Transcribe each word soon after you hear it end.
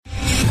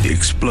The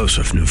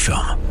explosive new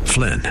film,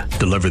 Flynn,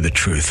 deliver the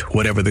truth,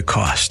 whatever the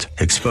cost,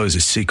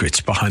 exposes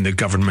secrets behind the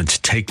government's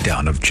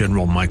takedown of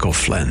General Michael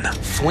Flynn.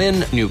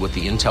 Flynn knew what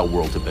the intel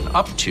world had been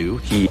up to.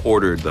 He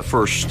ordered the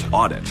first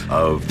audit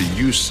of the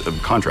use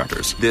of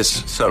contractors.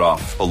 This set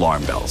off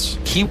alarm bells.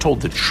 He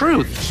told the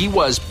truth. He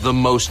was the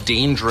most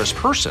dangerous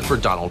person for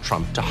Donald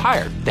Trump to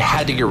hire. They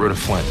had to get rid of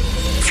Flynn.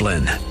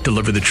 Flynn,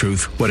 deliver the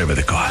truth, whatever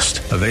the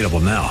cost. Available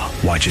now.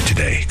 Watch it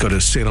today. Go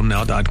to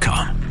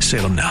salemnow.com.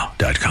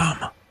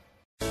 salemnow.com.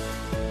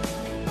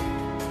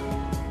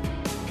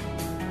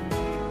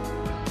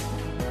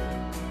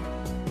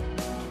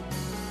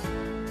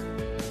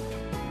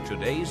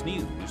 Today's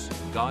news,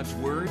 God's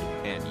Word,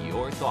 and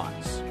your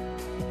thoughts.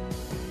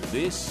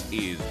 This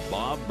is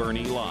Bob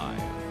Burney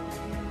Live.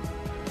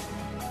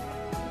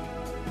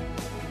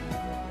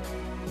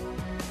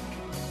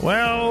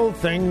 Well,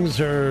 things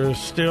are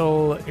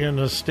still in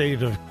a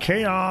state of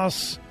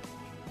chaos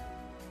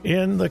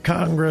in the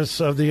Congress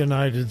of the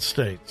United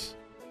States.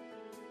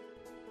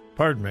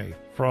 Pardon me,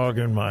 frog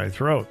in my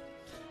throat.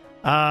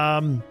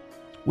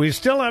 We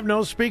still have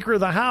no Speaker of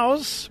the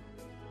House.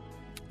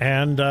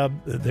 And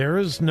there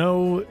is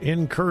no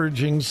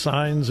encouraging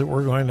signs that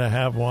we're going to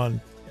have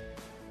one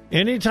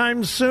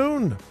anytime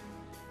soon.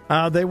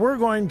 They were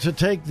going to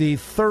take the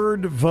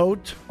third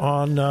vote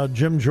on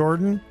Jim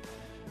Jordan.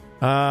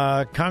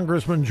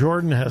 Congressman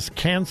Jordan has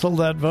canceled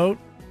that vote.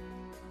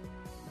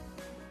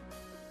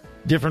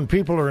 Different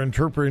people are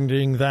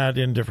interpreting that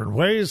in different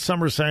ways.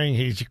 Some are saying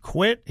he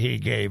quit, he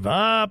gave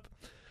up.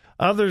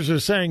 Others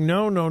are saying,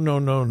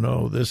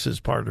 no, this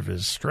is part of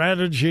his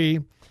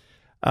strategy.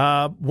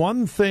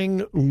 One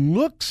thing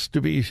looks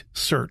to be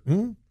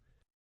certain.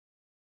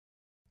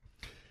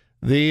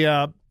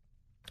 The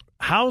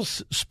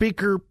House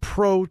Speaker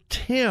pro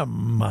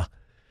tem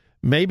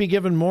may be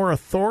given more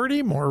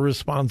authority, more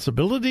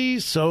responsibility,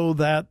 so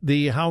that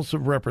the House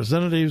of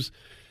Representatives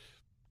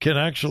can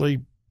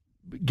actually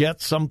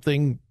get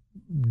something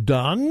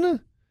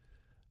done.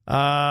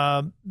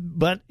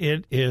 But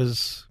it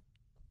is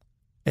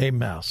a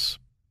mess.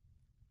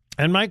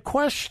 And my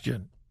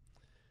question,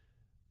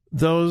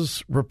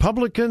 those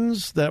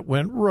Republicans that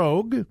went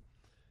rogue,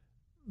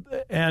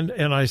 and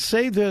I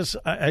say this,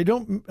 I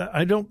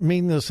don't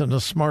mean this in a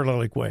smart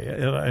aleck way.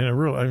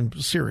 I'm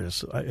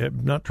serious.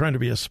 I'm not trying to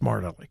be a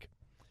smart aleck.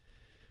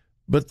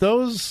 But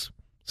those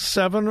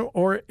 7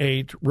 or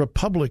 8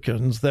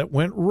 Republicans that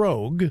went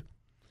rogue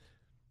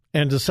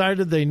and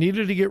decided they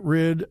needed to get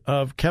rid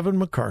of Kevin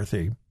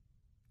McCarthy,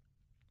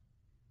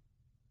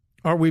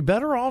 are we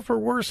better off or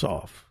worse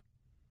off?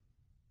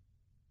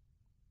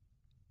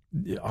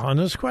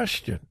 Honest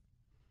question.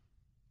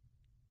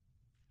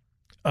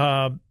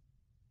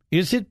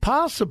 Is it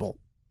possible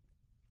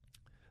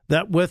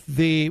that with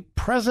the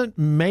present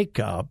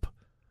makeup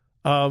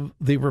of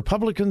the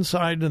Republican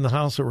side in the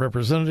House of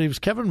Representatives,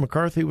 Kevin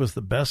McCarthy was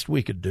the best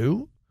we could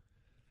do?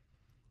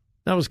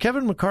 Now, is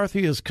Kevin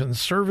McCarthy as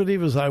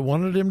conservative as I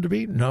wanted him to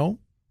be? No,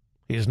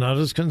 he's not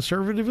as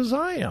conservative as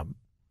I am.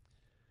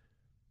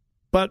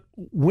 But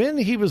when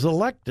he was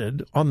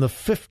elected on the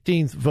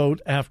 15th vote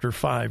after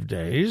 5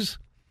 days,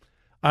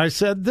 I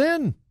said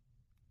then,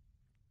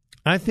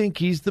 I think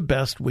he's the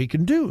best we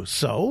can do.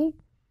 So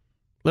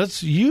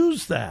let's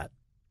use that.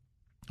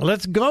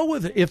 Let's go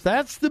with it. If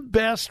that's the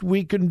best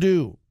we can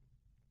do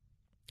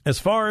as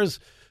far as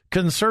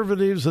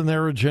conservatives and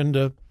their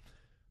agenda,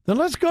 then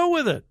let's go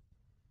with it.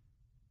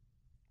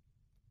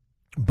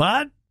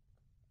 But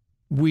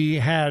we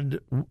had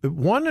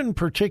one in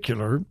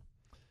particular,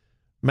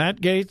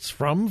 Matt Gaetz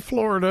from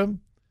Florida,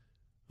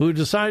 who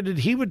decided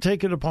he would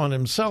take it upon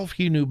himself.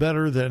 He knew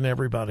better than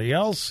everybody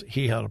else.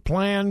 He had a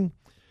plan,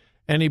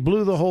 and he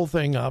blew the whole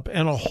thing up.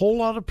 And a whole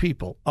lot of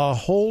people, a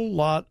whole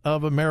lot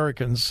of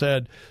Americans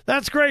said,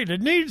 that's great, it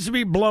needs to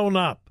be blown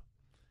up.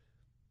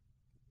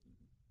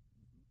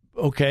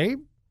 Okay,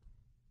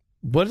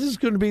 what is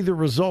going to be the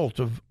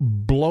result of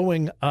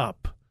blowing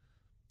up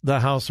the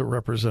House of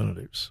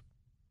Representatives?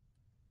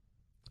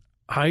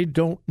 I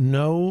don't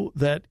know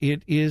that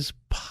it is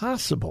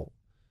possible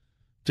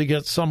to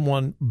get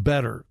someone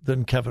better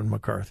than Kevin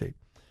McCarthy.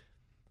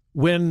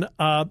 When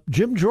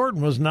Jim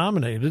Jordan was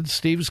nominated,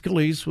 Steve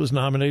Scalise was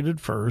nominated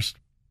first.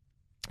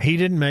 He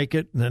didn't make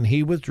it, and then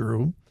he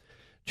withdrew.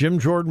 Jim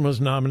Jordan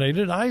was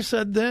nominated. I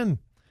said then,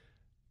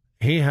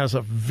 he has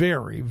a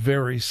very,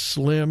 very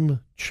slim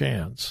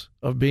chance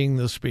of being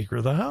the Speaker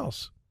of the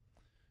House.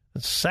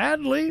 And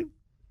sadly,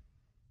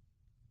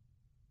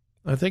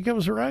 I think I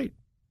was right.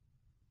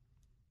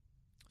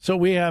 So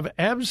we have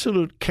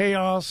absolute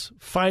chaos,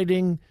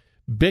 fighting,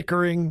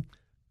 bickering,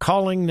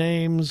 calling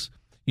names.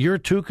 You're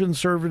too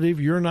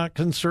conservative. You're not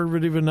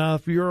conservative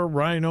enough. You're a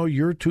rhino.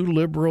 You're too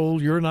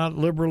liberal. You're not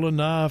liberal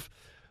enough.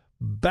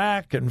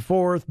 Back and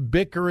forth,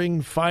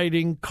 bickering,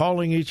 fighting,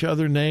 calling each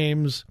other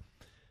names,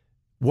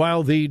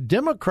 while the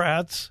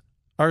Democrats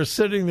are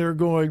sitting there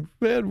going,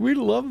 man, we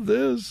love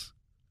this.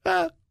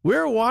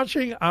 We're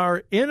watching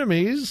our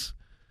enemies,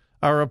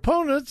 our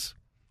opponents,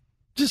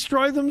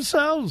 destroy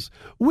themselves.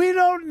 We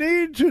don't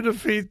need to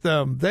defeat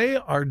them. They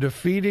are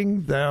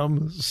defeating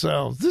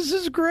themselves. This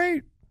is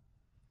great.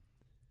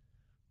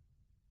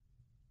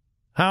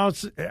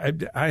 I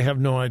have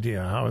no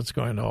idea how it's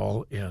going to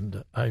all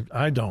end.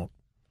 I don't.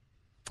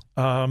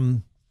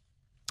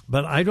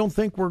 But I don't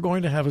think we're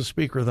going to have a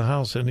Speaker of the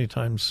House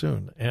anytime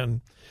soon.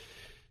 And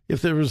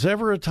if there was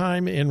ever a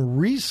time in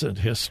recent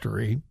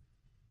history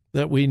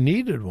that we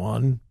needed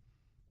one,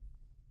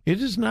 it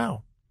is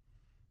now.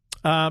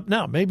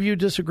 Now, maybe you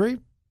disagree.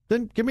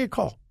 Then give me a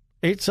call.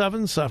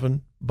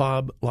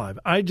 877-BOB-LIVE.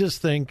 I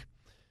just think,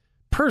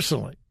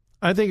 personally,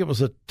 I think it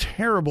was a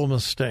terrible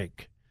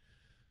mistake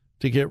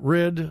to get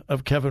rid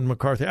of Kevin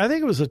McCarthy. I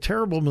think it was a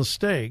terrible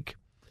mistake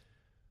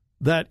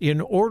that in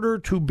order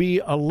to be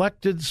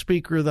elected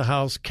Speaker of the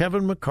House,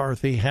 Kevin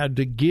McCarthy had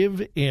to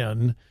give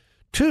in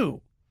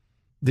to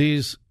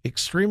these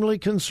extremely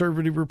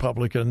conservative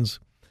Republicans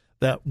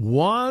that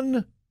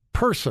one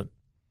person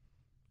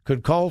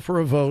could call for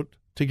a vote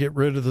to get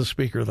rid of the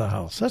Speaker of the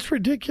House. That's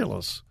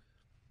ridiculous.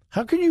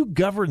 How can you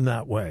govern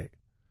that way?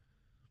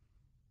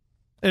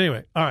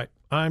 Anyway, all right,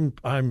 I'm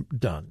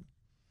done.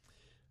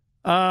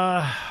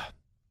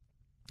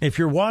 If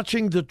you're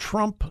watching the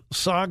Trump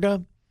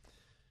saga,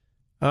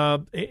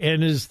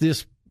 and is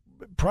this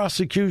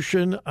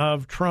prosecution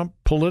of Trump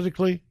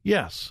politically?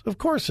 Yes, of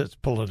course it's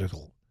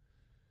political.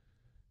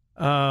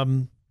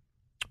 But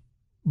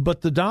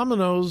the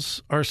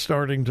dominoes are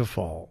starting to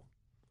fall.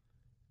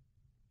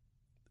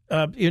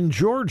 In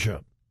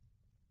Georgia,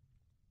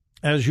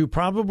 as you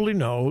probably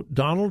know,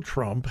 Donald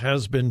Trump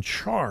has been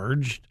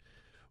charged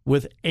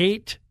with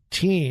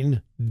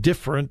 18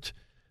 different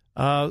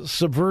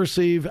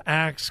subversive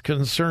acts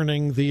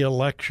concerning the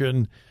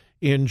election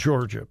in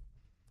Georgia.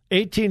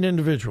 18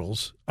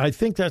 individuals. I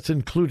think that's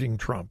including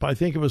Trump. I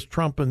think it was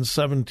Trump in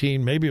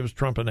 17. Maybe it was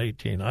Trump in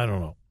 18. I don't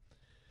know.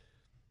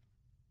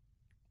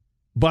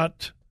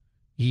 But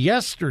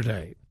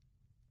yesterday,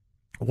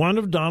 one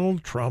of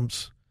Donald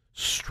Trump's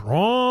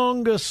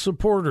strongest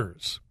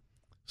supporters,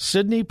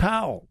 Sidney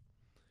Powell.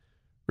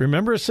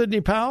 Remember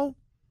Sidney Powell?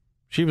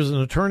 She was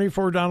an attorney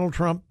for Donald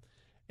Trump,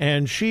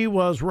 and she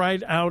was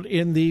right out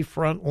in the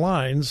front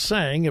lines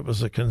saying it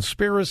was a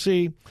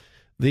conspiracy.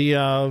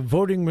 The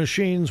voting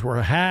machines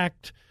were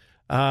hacked.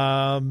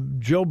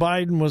 Joe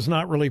Biden was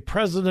not really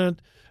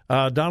president.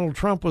 Donald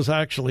Trump was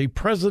actually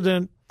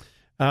president.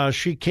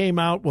 She came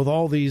out with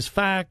all these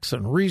facts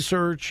and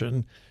research,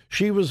 and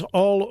she was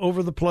all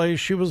over the place.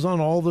 She was on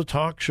all the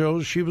talk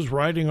shows. She was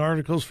writing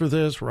articles for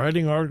this,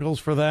 writing articles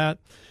for that,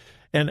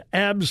 and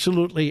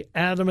absolutely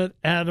adamant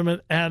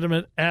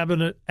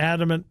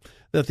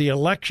that the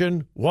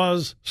election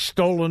was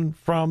stolen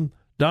from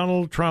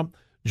Donald Trump.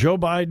 Joe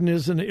Biden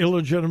is an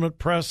illegitimate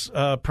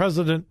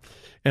president.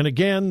 And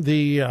again,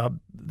 the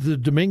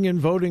Dominion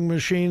voting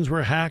machines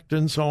were hacked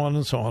and so on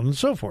and so on and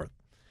so forth.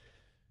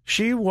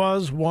 She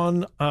was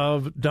one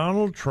of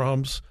Donald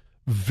Trump's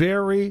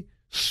very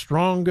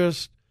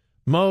strongest,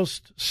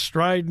 most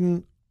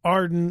strident,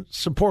 ardent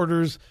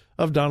supporters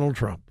of Donald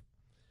Trump.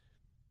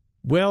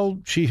 Well,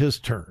 she has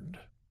turned.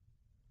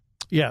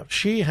 Yeah,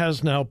 she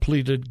has now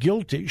pleaded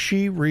guilty.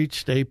 She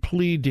reached a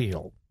plea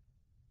deal.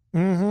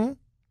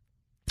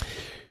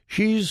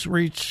 She's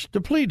reached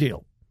a plea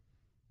deal.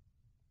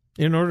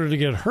 In order to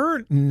get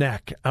her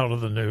neck out of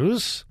the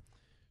noose,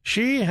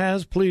 she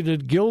has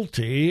pleaded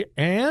guilty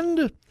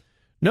and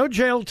no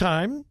jail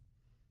time.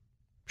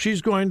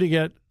 She's going to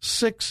get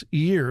 6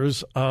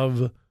 years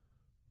of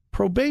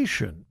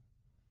probation.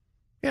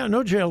 Yeah,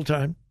 no jail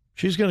time.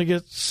 She's going to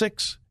get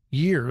 6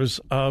 years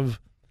of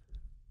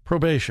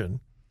probation.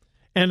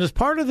 And as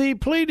part of the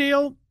plea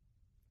deal,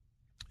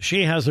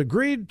 she has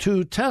agreed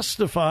to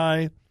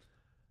testify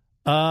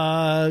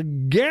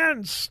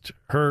against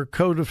her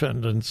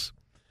co-defendants,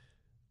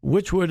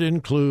 which would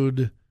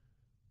include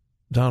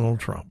Donald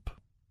Trump.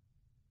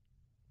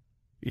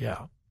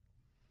 Yeah.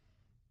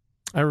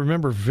 I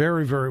remember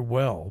very, very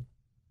well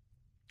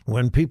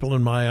when people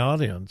in my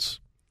audience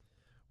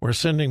were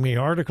sending me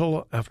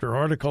article after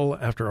article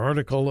after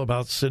article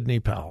about Sidney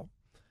Powell,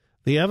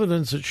 the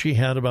evidence that she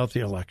had about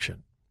the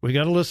election. We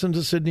got to listen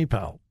to Sidney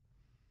Powell.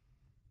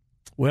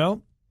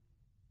 Well,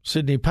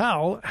 Sidney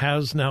Powell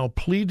has now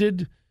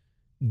pleaded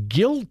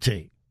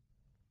guilty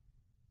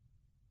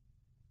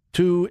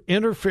to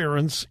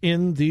interference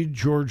in the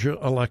Georgia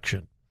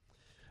election.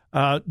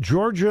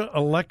 Georgia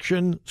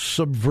election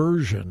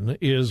subversion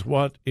is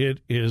what it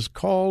is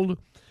called.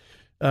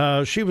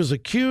 She was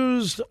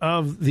accused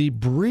of the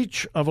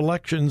breach of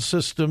election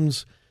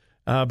systems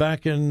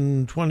back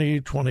in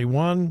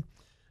 2021.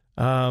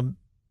 And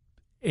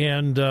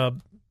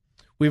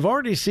we've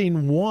already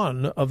seen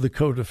one of the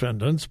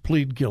co-defendants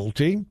plead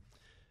guilty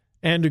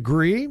and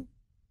agree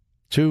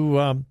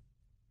to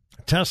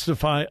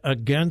testify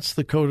against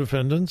the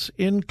co-defendants,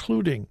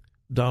 including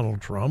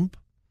Donald Trump.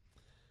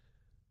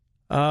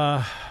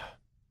 The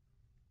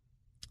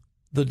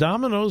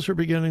dominoes are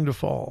beginning to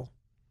fall.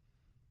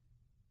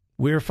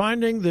 We're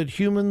finding that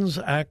humans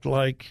act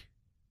like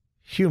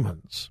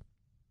humans.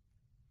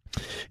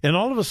 And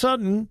all of a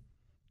sudden,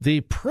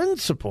 the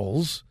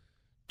principles,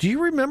 do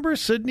you remember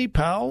Sidney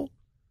Powell?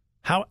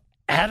 How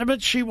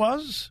adamant she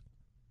was?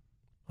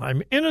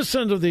 I'm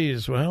innocent of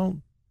these. Well,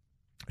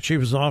 she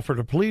was offered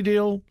a plea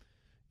deal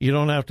You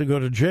don't have to go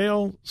to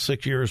jail,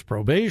 6 years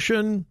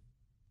probation.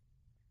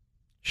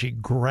 She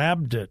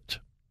grabbed it.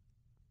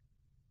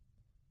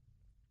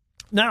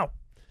 Now,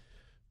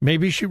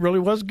 maybe she really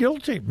was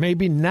guilty.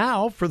 Maybe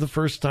now, for the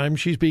first time,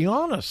 she's being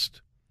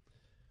honest.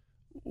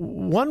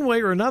 One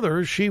way or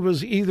another, she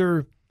was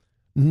either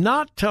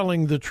not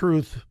telling the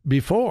truth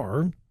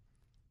before,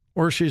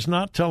 or she's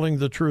not telling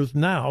the truth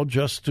now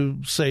just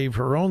to save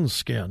her own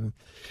skin.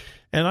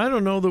 And I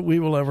don't know that we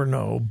will ever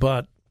know,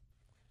 but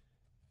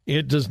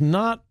it does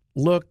not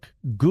look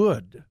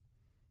good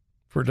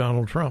for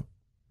Donald Trump.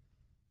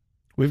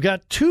 We've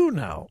got two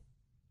now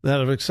that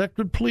have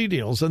accepted plea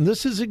deals, and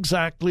this is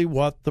exactly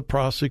what the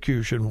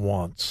prosecution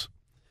wants.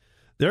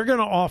 They're going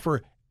to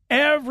offer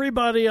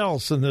everybody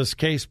else in this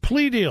case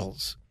plea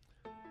deals.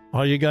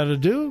 All you got to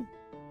do,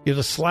 get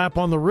a slap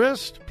on the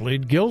wrist,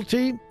 plead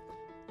guilty,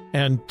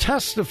 and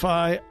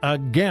testify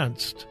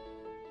against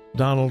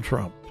Donald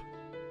Trump.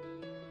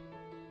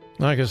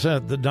 Like I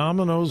said, the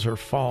dominoes are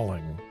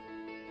falling.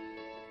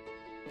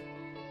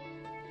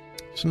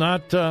 It's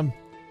not,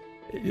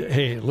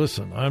 hey,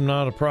 listen, I'm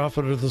not a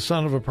prophet or the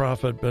son of a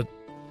prophet, but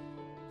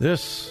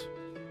this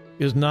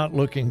is not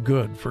looking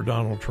good for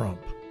Donald Trump,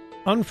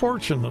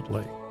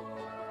 unfortunately.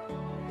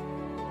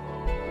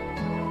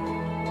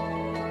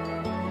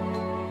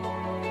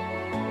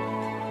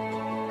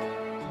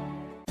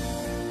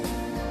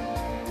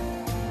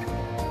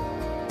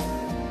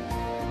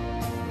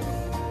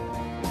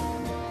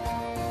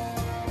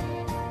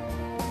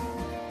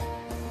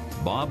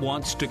 Bob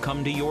wants to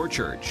come to your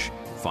church.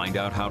 Find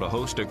out how to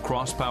host a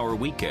Crosspower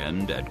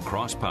weekend at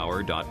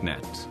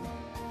crosspower.net.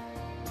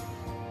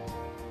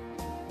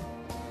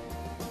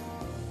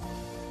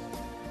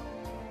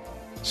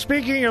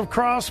 Speaking of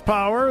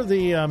Crosspower,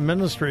 the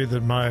ministry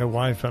that my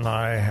wife and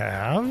I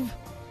have,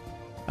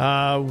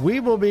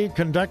 we will be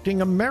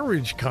conducting a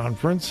marriage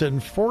conference in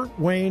Fort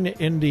Wayne,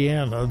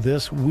 Indiana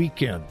this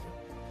weekend.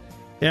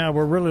 Yeah,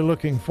 we're really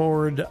looking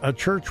forward. A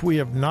church we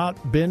have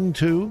not been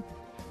to.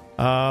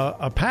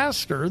 A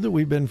pastor that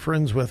we've been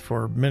friends with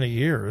for many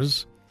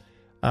years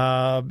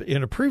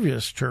in a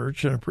previous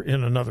church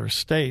in another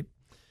state.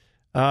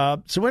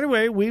 So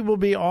anyway, we will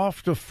be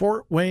off to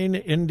Fort Wayne,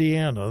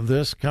 Indiana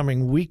this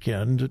coming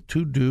weekend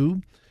to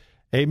do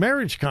a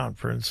marriage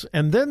conference.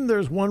 And then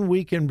there's 1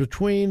 week in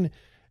between,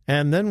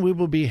 and then we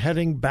will be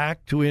heading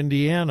back to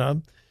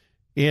Indiana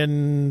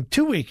in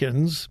 2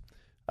 weekends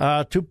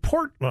to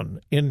Portland,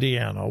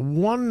 Indiana.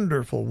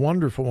 Wonderful,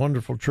 wonderful,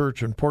 wonderful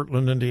church in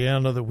Portland,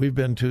 Indiana that we've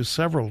been to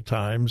several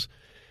times,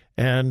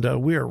 and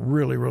we are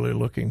really, really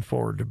looking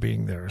forward to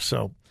being there.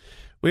 So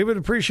we would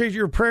appreciate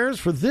your prayers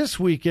for this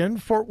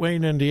weekend, Fort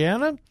Wayne,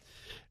 Indiana,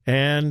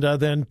 and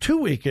then 2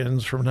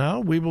 weekends from now,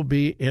 we will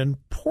be in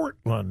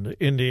Portland,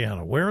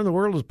 Indiana. Where in the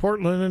world is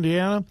Portland,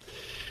 Indiana?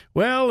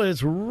 Well,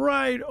 it's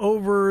right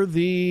over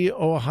the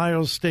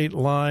Ohio state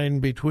line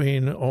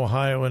between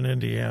Ohio and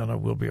Indiana.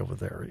 We'll be over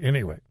there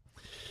anyway.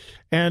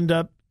 And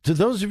to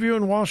those of you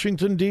in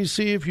Washington,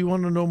 D.C., if you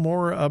want to know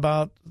more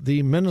about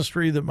the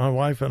ministry that my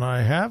wife and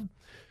I have,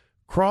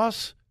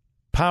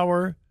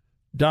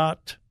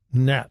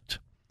 crosspower.net.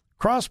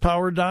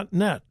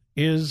 Crosspower.net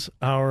is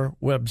our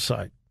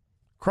website.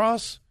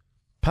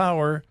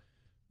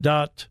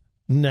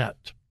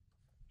 Crosspower.net.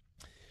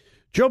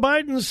 Joe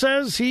Biden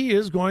says he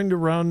is going to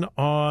run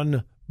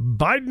on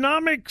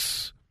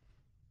Bidenomics,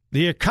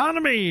 the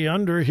economy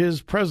under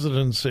his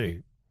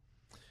presidency.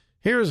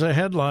 Here's a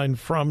headline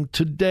from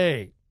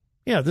today.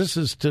 Yeah, this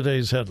is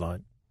today's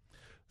headline.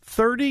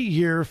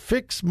 30-year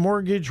fixed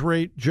mortgage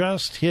rate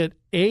just hit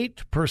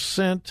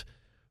 8%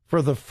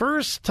 for the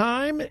first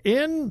time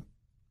in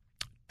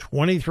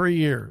 23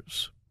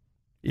 years.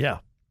 Yeah.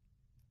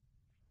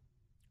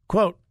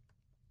 Quote,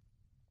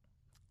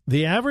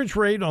 the average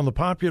rate on the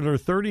popular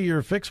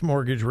 30-year fixed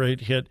mortgage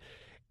rate hit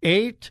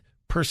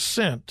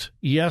 8%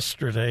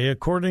 yesterday,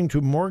 according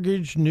to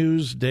Mortgage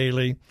News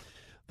Daily,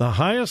 the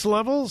highest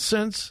level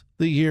since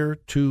the year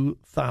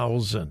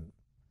 2000.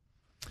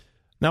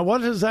 Now,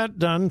 what has that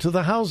done to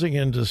the housing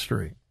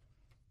industry?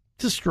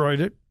 Destroyed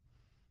it.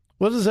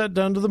 What has that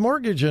done to the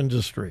mortgage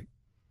industry?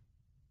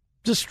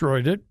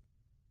 Destroyed it.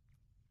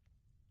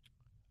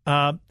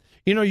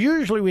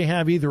 Usually we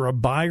have either a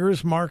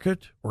buyer's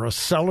market or a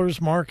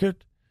seller's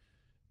market.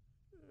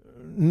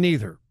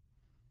 Neither.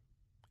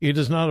 It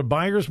is not a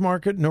buyer's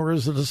market, nor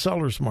is it a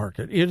seller's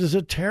market. It is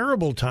a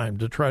terrible time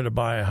to try to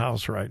buy a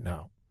house right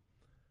now.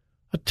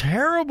 A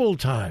terrible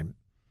time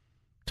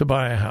to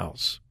buy a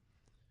house.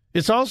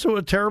 It's also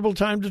a terrible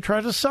time to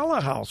try to sell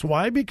a house.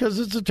 Why? Because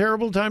it's a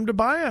terrible time to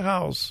buy a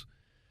house.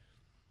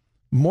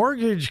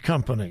 Mortgage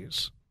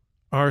companies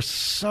are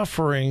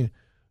suffering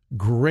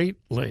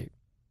greatly.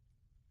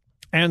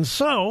 And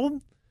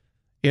so,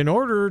 in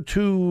order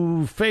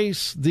to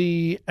face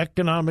the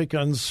economic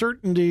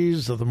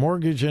uncertainties of the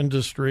mortgage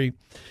industry,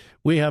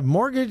 we have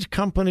mortgage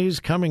companies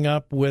coming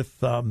up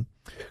with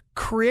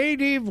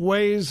creative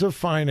ways of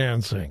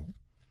financing.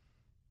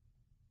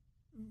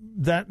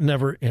 That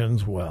never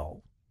ends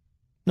well.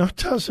 No, it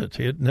doesn't.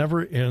 It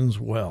never ends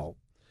well.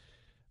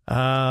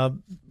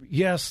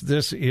 Yes,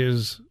 this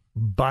is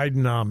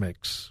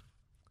Bidenomics.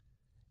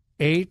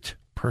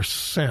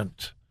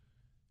 8%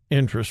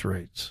 interest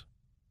rates.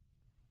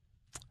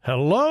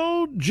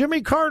 Hello,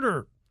 Jimmy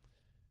Carter.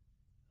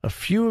 A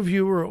few of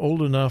you are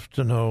old enough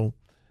to know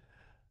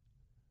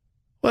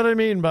what I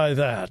mean by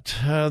that.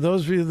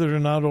 Those of you that are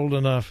not old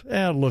enough,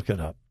 look it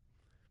up.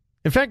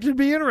 In fact, it'd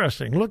be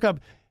interesting. Look up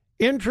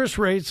interest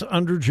rates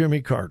under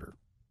Jimmy Carter.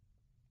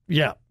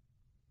 Yeah.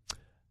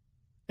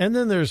 And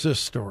then there's this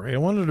story. I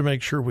wanted to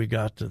make sure we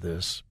got to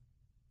this.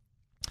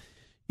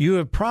 You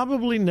have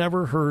probably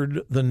never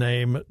heard the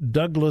name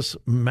Douglas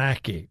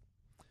Mackey.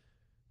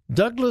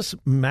 Douglas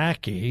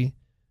Mackey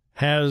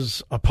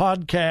has a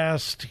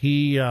podcast.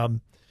 He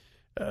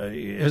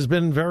has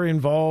been very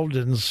involved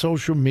in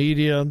social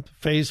media,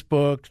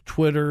 Facebook,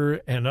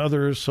 Twitter, and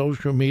other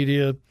social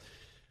media.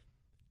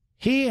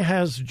 He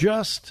has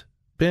just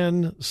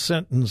been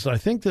sentenced. I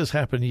think this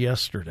happened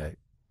yesterday.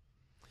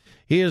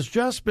 He has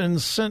just been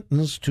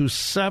sentenced to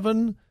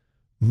 7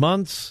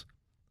 months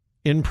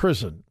in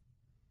prison.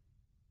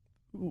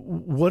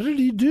 What did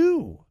he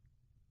do?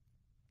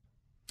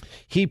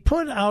 He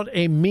put out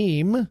a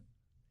meme.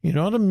 You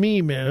know what a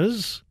meme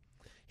is?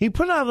 He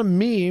put out a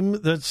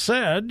meme that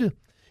said,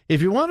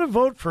 if you want to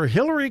vote for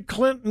Hillary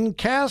Clinton,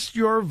 cast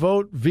your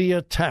vote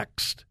via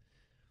text.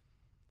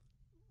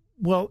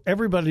 Well,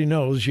 everybody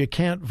knows you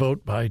can't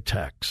vote by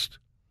text.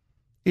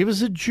 It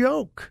was a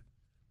joke.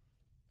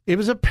 It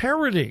was a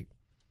parody.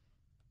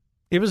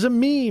 It was a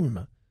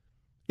meme.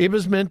 It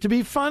was meant to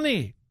be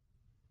funny.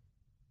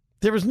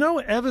 There was no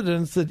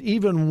evidence that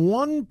even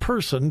one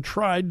person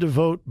tried to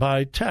vote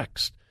by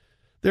text.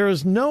 There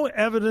is no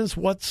evidence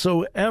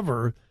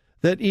whatsoever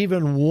that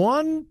even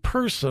one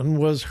person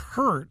was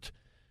hurt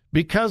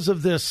because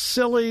of this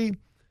silly,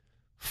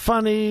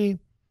 funny,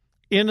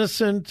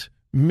 innocent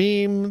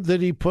meme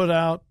that he put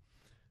out.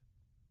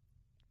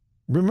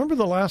 Remember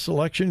the last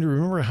election? Do you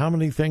remember how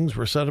many things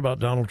were said about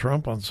Donald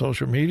Trump on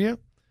social media?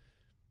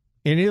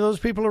 Any of those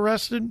people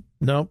arrested?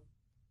 Nope.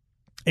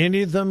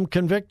 Any of them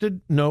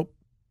convicted? Nope.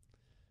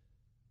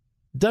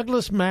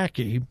 Douglas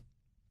Mackey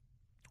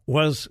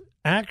was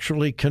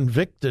actually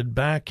convicted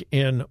back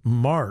in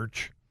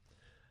March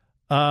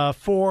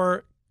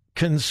for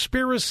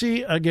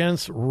conspiracy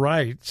against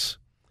rights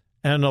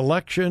and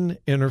election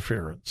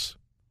interference.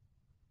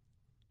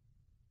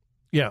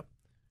 Yeah,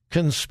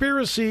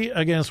 conspiracy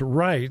against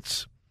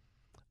rights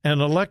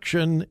and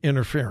election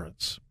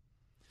interference.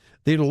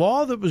 The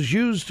law that was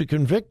used to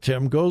convict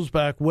him goes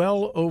back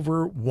well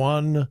over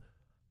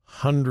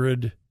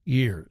 100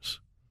 years.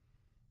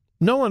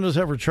 No one is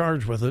ever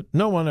charged with it.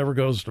 No one ever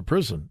goes to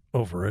prison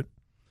over it.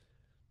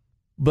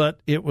 But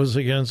it was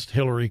against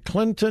Hillary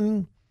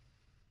Clinton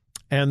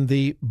and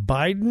the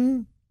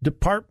Biden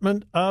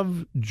Department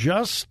of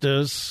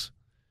Justice.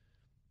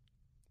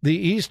 The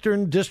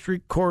Eastern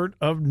District Court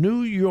of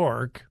New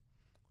York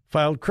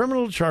filed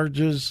criminal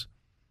charges.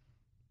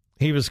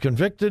 He was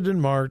convicted in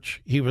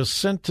March. He was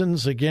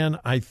sentenced again,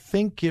 I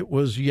think it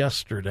was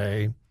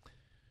yesterday,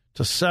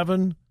 to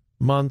 7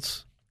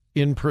 months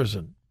in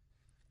prison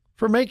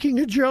for making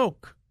a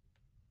joke.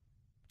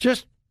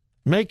 Just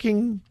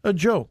making a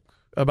joke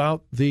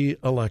about the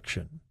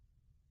election.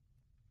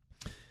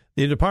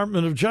 The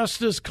Department of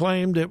Justice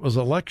claimed it was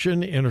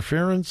election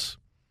interference,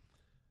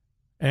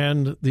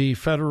 and the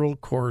federal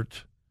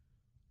court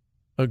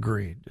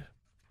agreed.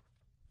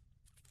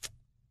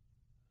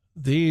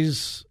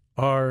 These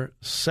are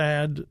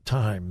sad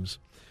times.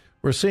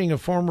 We're seeing a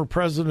former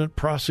president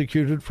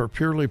prosecuted for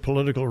purely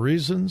political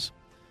reasons.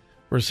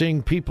 We're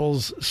seeing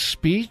people's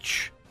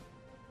speech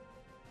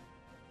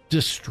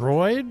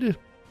destroyed.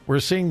 We're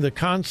seeing the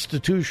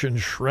Constitution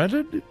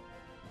shredded.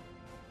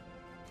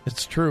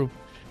 It's true.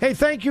 Hey,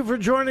 thank you for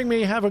joining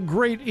me. Have a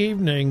great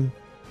evening.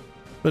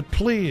 But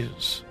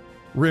please,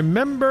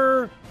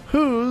 remember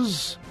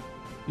whose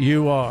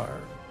you are.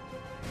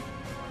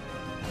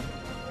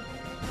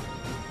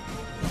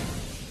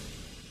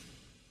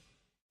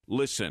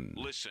 Listen.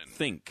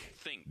 Think.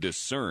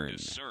 Discern.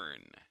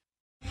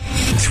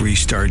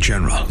 3-star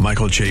General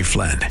Michael J.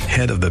 Flynn,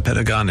 head of the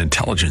Pentagon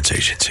Intelligence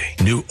Agency,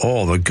 knew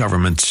all the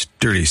government's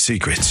dirty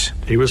secrets.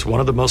 He was one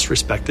of the most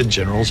respected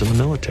generals in the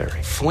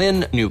military.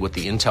 Flynn knew what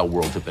the intel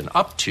world had been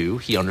up to.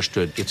 He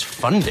understood its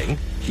funding.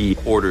 He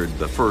ordered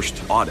the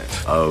first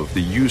audit of the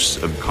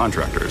use of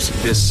contractors.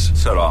 This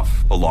set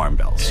off alarm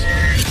bells.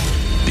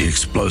 The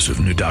explosive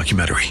new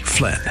documentary,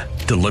 Flynn,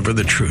 Deliver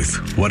the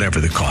Truth, Whatever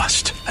the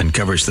Cost,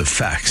 uncovers the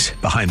facts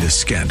behind this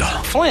scandal.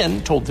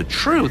 Flynn told the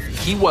truth.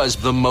 He was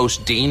the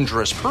most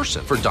dangerous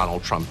person for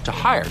Donald Trump to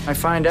hire. I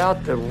find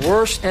out the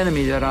worst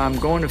enemy that I'm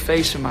going to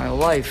face in my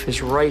life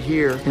is right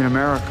here in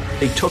America.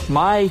 They took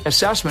my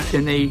assessment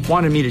and they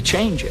wanted me to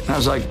change it. And I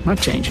was like, I'm not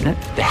changing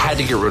it. They had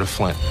to get rid of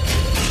Flynn.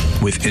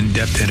 With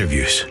in-depth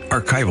interviews,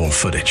 archival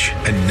footage,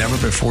 and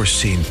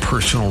never-before-seen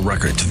personal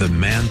records of the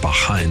man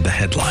behind the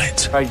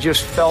headlines. I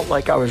just felt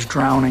like I was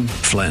drowning.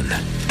 Flynn,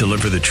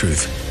 Deliver the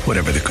Truth,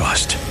 Whatever the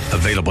Cost.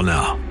 Available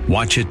now.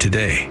 Watch it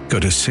today.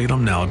 Go to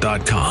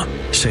salemnow.com.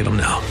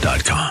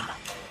 salemnow.com.